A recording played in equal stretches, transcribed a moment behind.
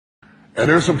And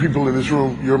there's some people in this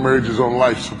room, your marriage is on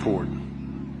life support.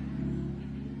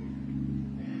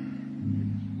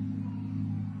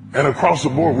 And across the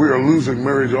board, we are losing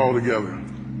marriage altogether.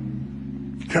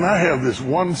 Can I have this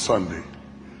one Sunday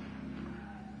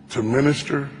to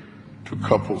minister to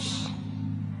couples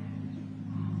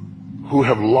who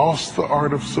have lost the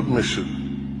art of submission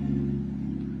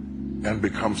and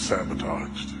become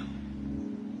sabotaged?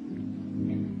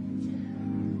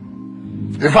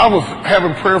 If I was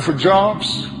having prayer for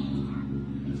jobs,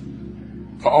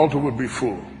 the altar would be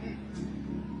full.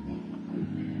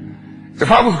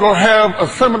 If I was going to have a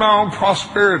seminar on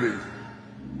prosperity,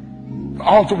 the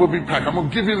altar would be packed. I'm going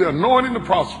to give you the anointing to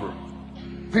prosper.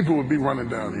 People would be running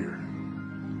down here.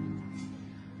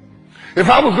 If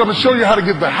I was going to show you how to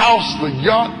get the house, the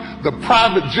yacht, the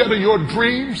private jet of your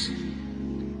dreams,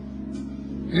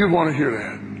 you'd want to hear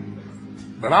that.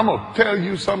 But I'm going to tell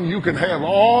you something, you can have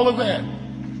all of that.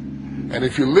 And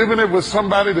if you're living it with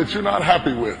somebody that you're not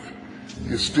happy with,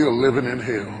 you're still living in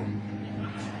hell.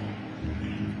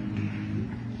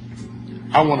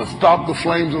 I want to stop the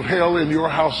flames of hell in your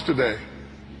house today.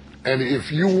 And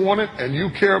if you want it and you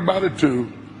care about it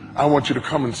too, I want you to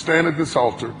come and stand at this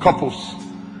altar, couples.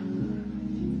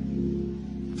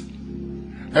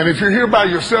 And if you're here by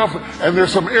yourself and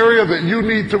there's some area that you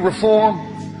need to reform,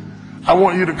 I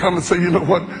want you to come and say, you know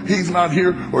what, he's not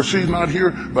here or she's not here,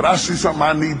 but I see something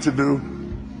I need to do.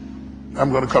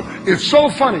 I'm going to come. It's so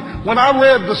funny. When I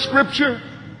read the scripture,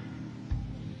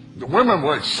 the women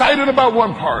were excited about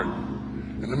one part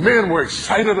and the men were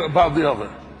excited about the other.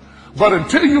 But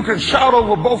until you can shout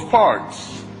over both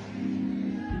parts,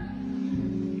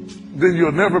 then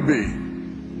you'll never be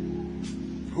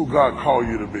who God called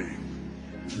you to be.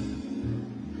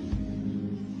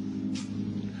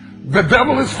 The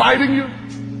devil is fighting you.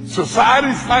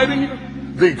 Society's fighting you.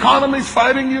 The economy's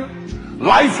fighting you.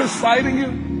 Life is fighting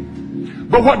you.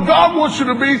 But what God wants you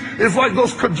to be is like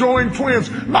those conjoined twins.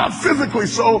 Not physically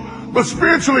so, but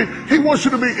spiritually, he wants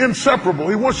you to be inseparable.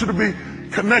 He wants you to be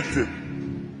connected.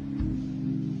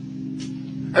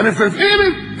 And if there's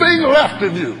anything left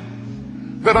in you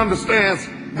that understands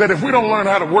that if we don't learn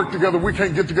how to work together, we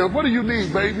can't get together. What do you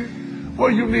need, baby? What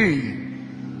do you need?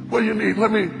 What do you need?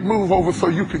 Let me move over so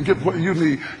you can get what you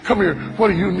need. Come here. What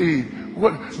do you need?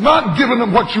 What? Not giving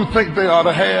them what you think they ought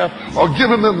to have or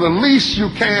giving them the least you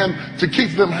can to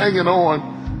keep them hanging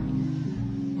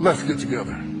on. Let's get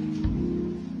together.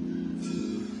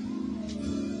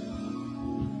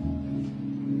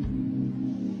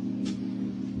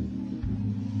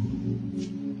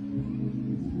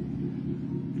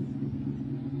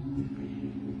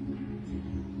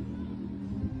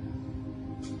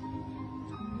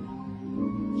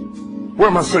 Where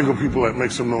are my single people at?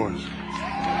 Make some noise.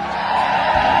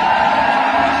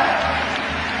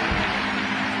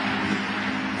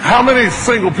 How many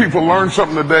single people learned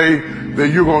something today that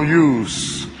you're going to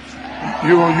use?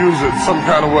 You're going to use it some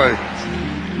kind of way.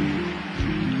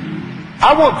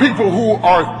 I want people who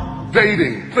are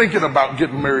dating, thinking about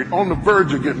getting married, on the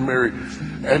verge of getting married,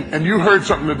 and you heard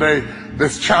something today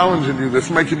that's challenging you, that's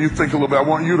making you think a little bit. I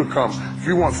want you to come. If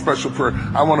you want special prayer,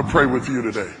 I want to pray with you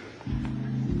today.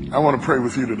 I want to pray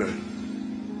with you today.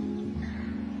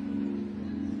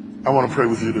 I want to pray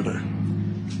with you today.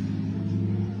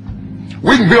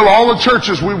 We can build all the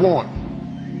churches we want.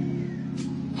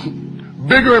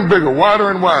 Bigger and bigger, wider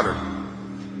and wider.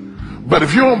 But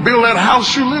if you don't build that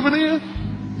house you're living in,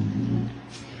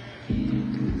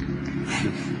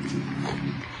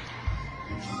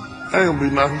 ain't gonna be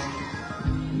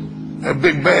nothing. That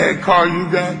big bad car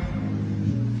you got,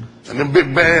 and them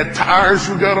big bad tires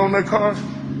you got on that car,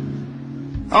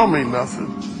 I don't mean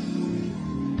nothing.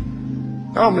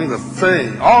 I don't mean a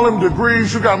thing. All them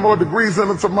degrees, you got more degrees than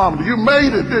a thermometer. You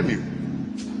made it, didn't you?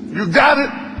 You got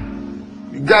it.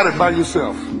 You got it by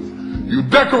yourself. You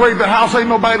decorate the house, ain't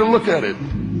nobody to look at it.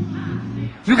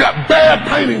 You got bad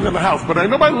paintings in the house, but ain't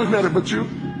nobody looking at it but you.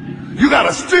 You got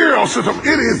a stereo system.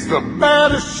 It is the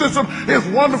baddest system. It's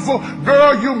wonderful.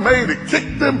 Girl, you made it.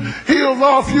 Kick them heels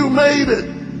off. You made it.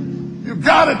 You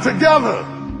got it together.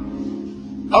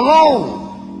 Alone.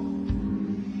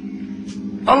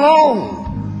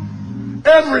 Alone.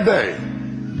 Every day.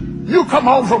 You come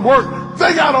home from work,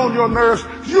 they got on your nerves,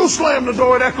 you slam the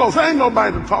door that close, ain't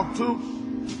nobody to talk to.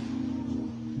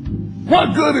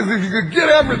 What good is it if you could get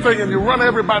everything and you run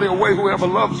everybody away, whoever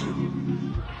loves you?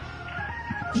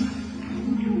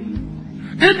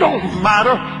 It don't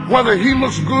matter whether he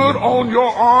looks good on your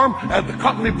arm at the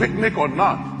company picnic or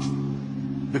not,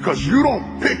 because you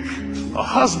don't pick a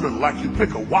husband like you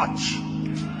pick a watch.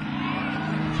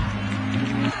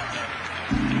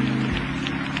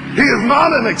 He is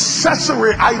not an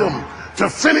accessory item to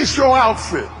finish your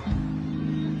outfit.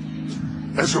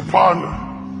 That's your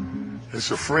partner. That's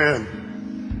your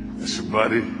friend. That's your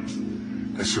buddy.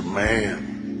 That's your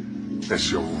man.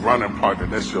 That's your running partner.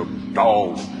 That's your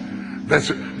dog. That's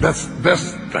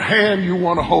the hand you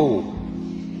want to hold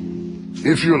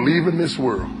if you're leaving this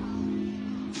world.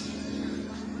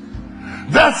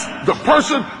 That's the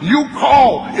person you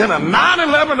call in a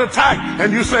 9/11 attack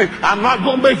and you say, I'm not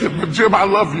going to make it, but Jim, I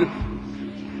love you.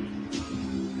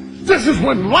 This is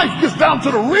when life gets down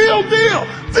to the real deal.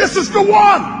 This is the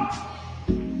one.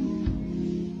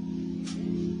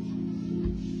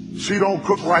 She don't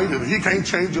cook right and he can't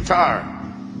change a tire.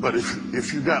 But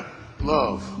if you got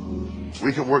love,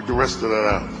 we can work the rest of that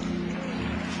out.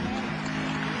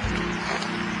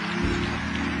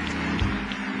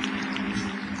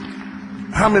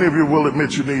 How many of you will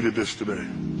admit you needed this today?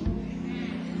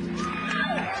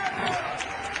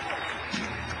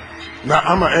 Now,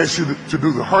 I'm going to ask you to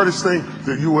do the hardest thing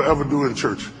that you will ever do in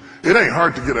church. It ain't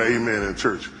hard to get an amen in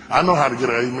church. I know how to get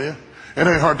an amen. It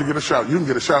ain't hard to get a shout. You can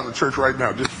get a shout in the church right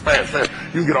now, just fast.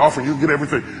 You can get an offering, you can get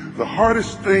everything. The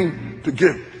hardest thing to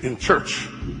get in church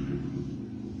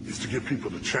is to get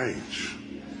people to change.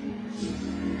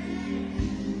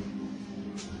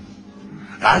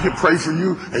 I can pray for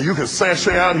you, and you can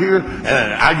sashay out here,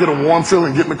 and I get a warm feeling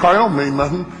and get in the car. It don't mean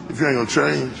nothing if you ain't going to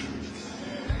change.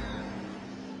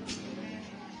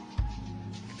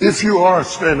 If you are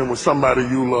standing with somebody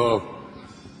you love,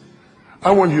 I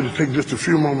want you to take just a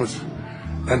few moments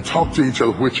and talk to each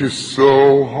other, which is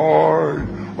so hard.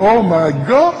 Oh, my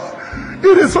God.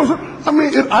 It is so hard. I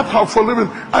mean, I talk for a living.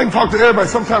 I can talk to everybody.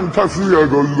 Sometimes I talk to you, I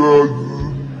go,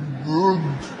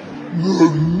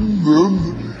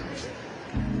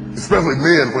 especially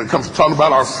men, when it comes to talking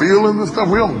about our feelings and stuff,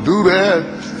 we don't do that.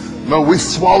 No, we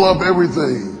swallow up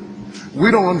everything.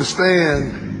 We don't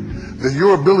understand that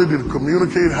your ability to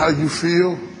communicate how you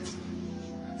feel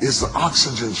is the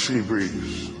oxygen she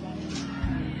breathes.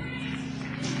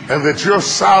 And that your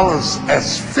silence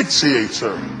asphyxiates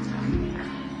her.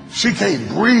 She can't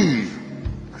breathe.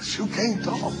 She can't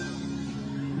talk.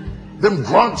 Them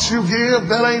grunts you give,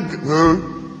 that ain't good.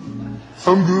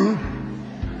 I'm good.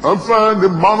 I'm fine.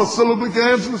 Them monosyllabic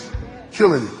answers,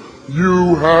 killing you.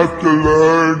 You have to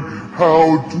learn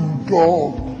how to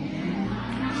talk.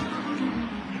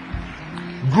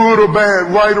 Good or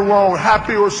bad, right or wrong,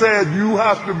 happy or sad, you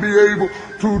have to be able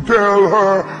to tell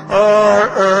her,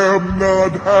 I am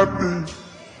not happy.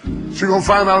 She gonna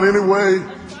find out anyway.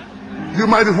 You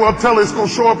might as well tell her it's gonna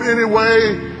show up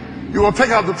anyway. You're gonna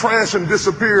take out the trash and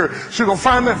disappear. She's gonna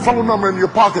find that phone number in your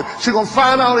pocket. She's gonna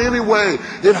find out anyway.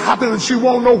 It happened and she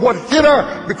won't know what hit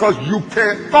her because you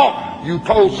can't talk. You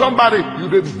told somebody, you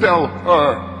didn't tell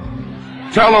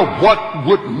her. Tell her what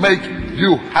would make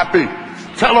you happy.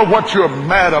 Tell her what you're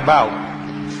mad about.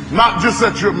 Not just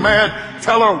that you're mad,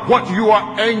 tell her what you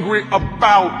are angry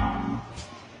about.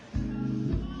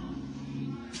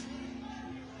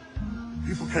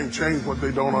 People can't change what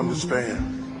they don't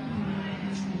understand.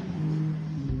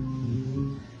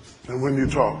 And when you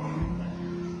talk,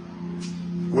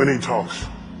 when he talks,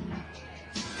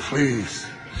 please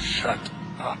shut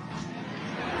up.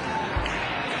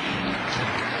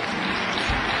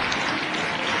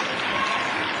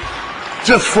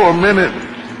 Just for a minute.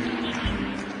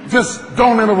 Just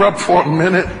don't interrupt for a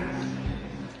minute.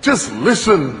 Just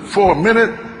listen for a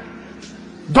minute.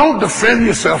 Don't defend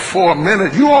yourself for a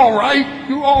minute. You all right?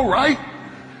 You all right?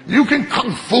 You can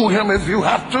kung fu him if you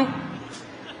have to.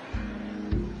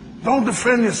 Don't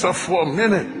defend yourself for a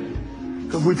minute.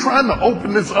 Because we're trying to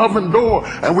open this oven door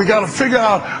and we got to figure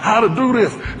out how to do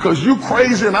this. Because you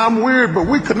crazy and I'm weird, but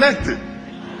we connected.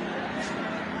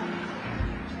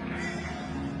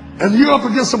 And you're up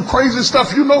against some crazy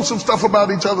stuff. You know some stuff about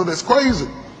each other that's crazy.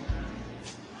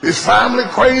 His family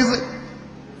crazy.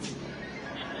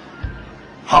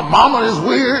 Her mama is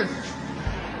weird.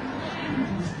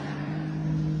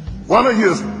 One of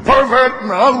you is pervert and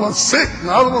the other one's sick and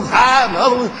the other one's high and the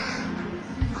other one...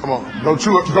 Come on, don't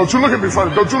you look at me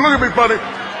funny. Don't you look at me funny.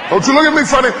 Don't you look at me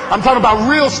funny. I'm talking about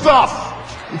real stuff.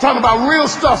 I'm talking about real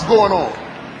stuff going on.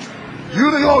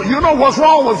 You know what's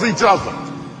wrong with each other.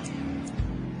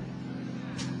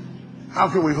 How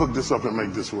can we hook this up and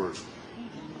make this work?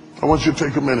 I want you to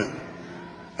take a minute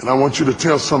and I want you to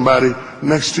tell somebody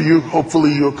next to you,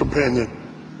 hopefully your companion,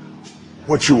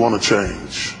 what you want to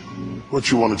change.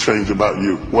 What you want to change about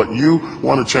you. What you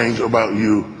want to change about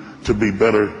you to be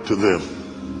better to them.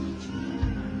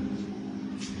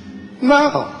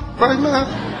 Now, right now.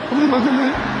 I mean, look at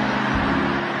me.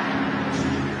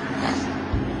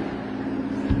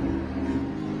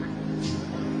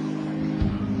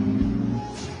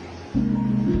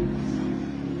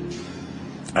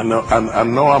 I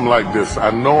know I'm like this. I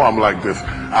know I'm like this.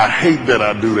 I hate that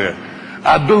I do that.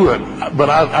 I do it, but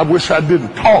I wish I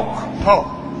didn't talk.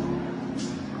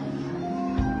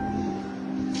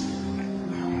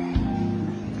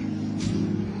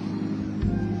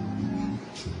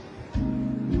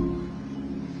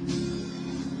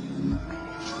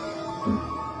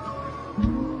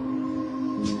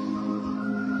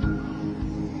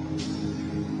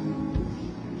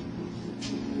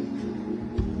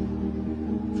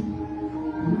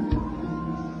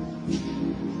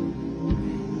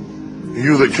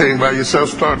 You that came by yourself,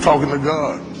 start talking to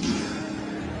God.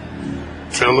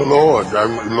 Tell the Lord,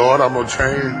 Lord, I'm going to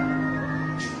change.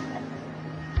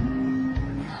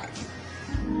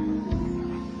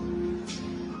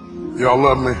 Y'all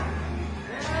love me?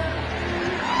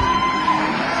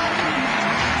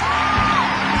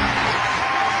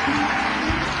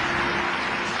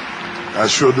 I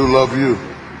sure do love you.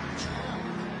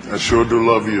 I sure do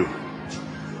love you.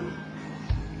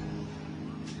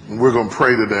 And we're going to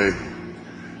pray today.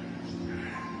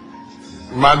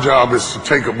 My job is to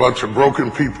take a bunch of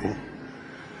broken people,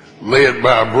 led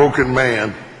by a broken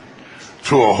man,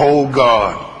 to a whole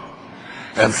God,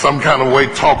 and some kind of way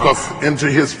talk us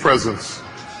into his presence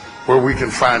where we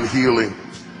can find healing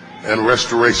and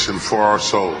restoration for our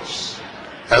souls.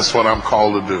 That's what I'm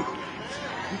called to do.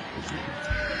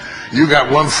 You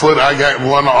got one foot, I got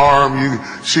one arm,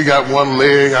 she got one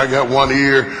leg, I got one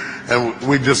ear, and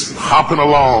we just hopping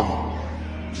along.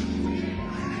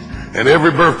 And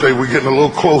every birthday we're getting a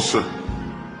little closer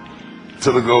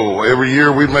to the goal. Every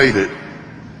year we made it.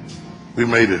 We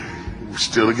made it. We're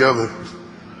still together.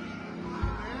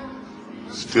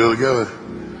 Still together.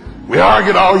 We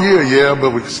argued all year, yeah,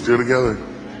 but we're still together.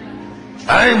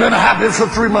 I ain't been happy for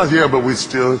 3 months, yeah, but we're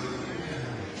still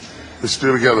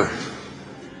together.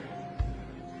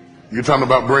 You talking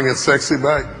about bringing sexy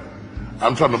back?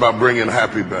 I'm talking about bringing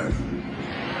happy back.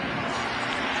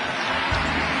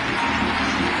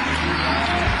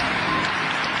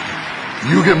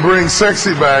 You can bring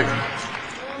sexy back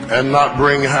and not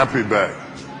bring happy back.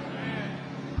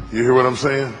 You hear what I'm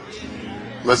saying?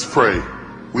 Let's pray.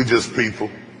 We just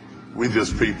people. We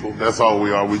just people. That's all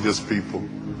we are. We just people.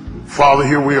 Father,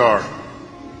 here we are.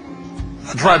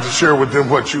 I tried to share with them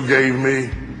what you gave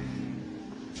me.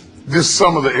 Just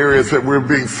some of the areas that we're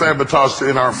being sabotaged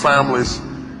in our families,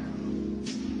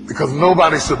 because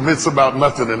nobody submits about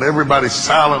nothing and everybody's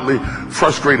silently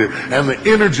frustrated, and the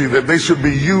energy that they should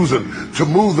be using to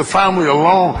move the family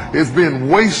along is being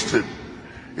wasted.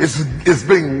 It's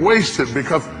being wasted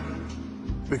because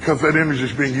that energy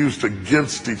is being used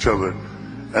against each other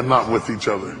and not with each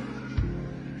other.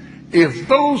 If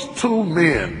those two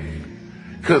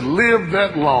men could live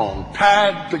that long,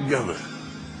 tied together,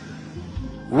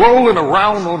 rolling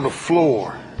around on the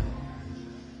floor,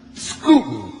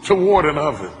 scooting toward an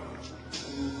oven,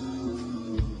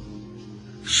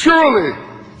 surely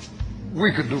we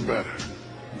could do better.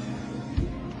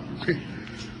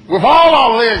 With all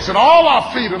our legs and all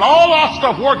our feet and all our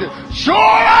stuff working,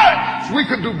 surely we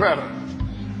could do better.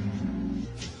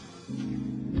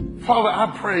 Father, I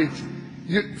pray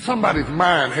somebody's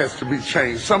mind has to be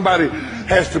changed. Somebody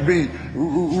has to be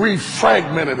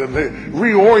refragmented and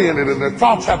reoriented, and their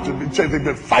thoughts have to be changed. They've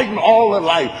been fighting all their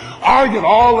life, arguing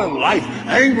all their life,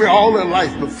 angry all their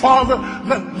life. But Father,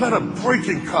 let a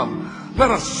breaking come. Let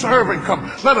a serving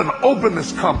come. Let an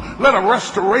openness come. Let a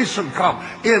restoration come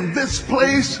in this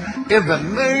place in the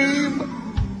name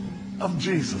of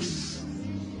Jesus.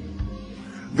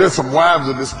 There's some wives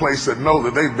in this place that know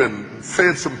that they've been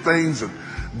said some things and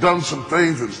done some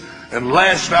things and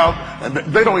lashed out, and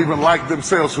they don't even like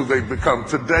themselves who they've become.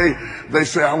 Today, they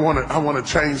say, I want to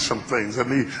change some things. I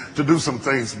need to do some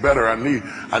things better. I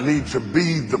need to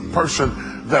be the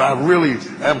person that I really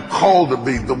am called to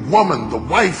be. The woman, the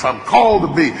wife I'm called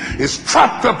to be is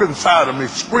trapped up inside of me,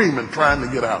 screaming, trying to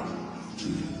get out.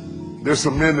 There's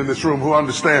some men in this room who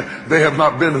understand they have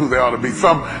not been who they ought to be.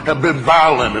 Some have been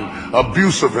violent and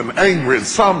abusive and angry, and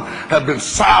some have been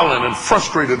silent and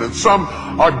frustrated, and some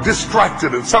are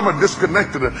distracted, and some are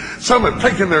disconnected, and some have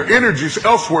taken their energies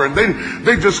elsewhere, and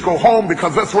they just go home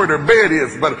because that's where their bed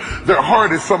is, but their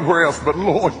heart is somewhere else. But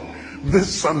Lord,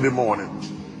 this Sunday morning,